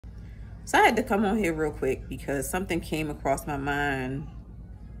So I had to come on here real quick because something came across my mind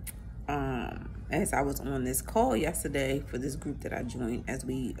as I was on this call yesterday for this group that I joined as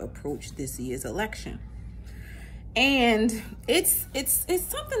we approach this year's election. And it's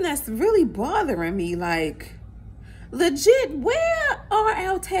something that's really bothering me. Like, legit, where are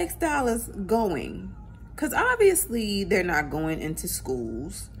our tax dollars going? Because obviously they're not going into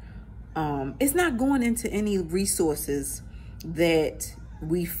schools. It's not going into any resources that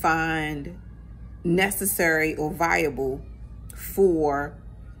we find necessary or viable for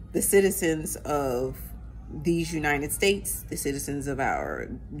the citizens of these United States, the citizens of our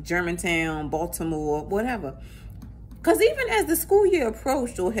Germantown, Baltimore, whatever. Because even as the school year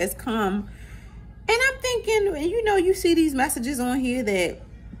approached or has come, and I'm thinking, you know, you see these messages on here that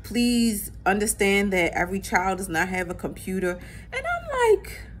please understand that every child does not have a computer. And I'm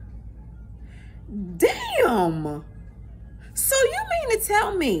like, damn. So you mean to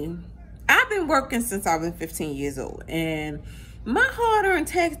tell me, I've been working since I've been 15 years old, and my hard-earned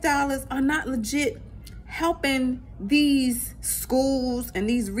tax dollars are not legit helping these schools and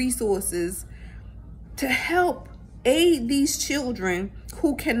these resources to help aid these children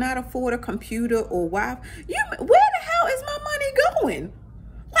who cannot afford a computer or Wi-Fi? Where the hell is my money going?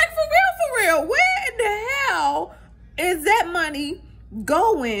 Like, for real, where in the hell is that money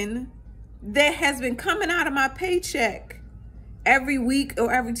going that has been coming out of my paycheck every week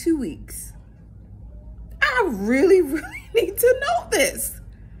or every 2 weeks? I really need to know this.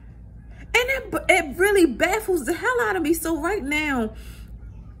 And it really baffles the hell out of me. So right now,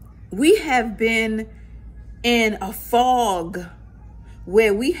 we have been in a fog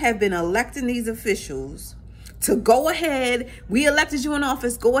where we have been electing these officials to go ahead. We elected you in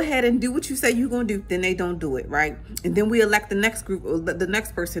office. Go ahead and do what you say you're going to do. Then they don't do it, right? And then we elect the next group, or the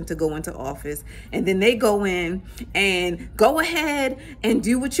next person to go into office. And then they go in and go ahead and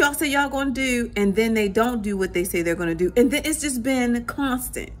do what y'all say y'all going to do. And then they don't do what they say they're going to do. And then it's just been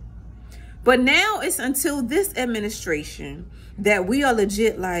constant. But now it's until this administration that we are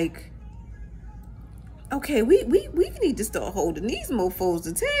legit like, okay, we need to start holding these mofos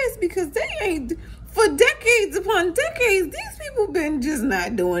to task, because they ain't, for decades upon decades, these people been just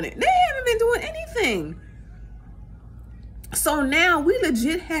not doing it. They haven't been doing anything. So now we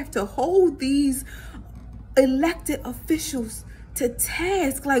legit have to hold these elected officials to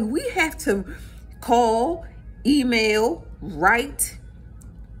task. Like, we have to call, email, write,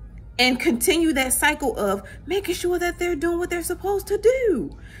 and continue that cycle of making sure that they're doing what they're supposed to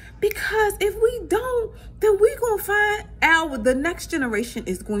do. Because if we don't, then we're going to find the next generation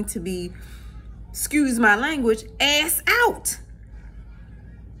is going to be, excuse my language, ass out.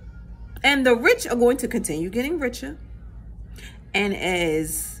 And the rich are going to continue getting richer. And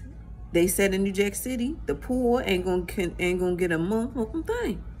as they said in New Jack City, the poor ain't gonna get a motherfucking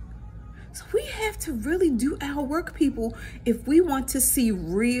thing. So we have to really do our work, people, if we want to see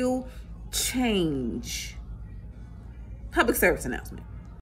real change. Public service announcement.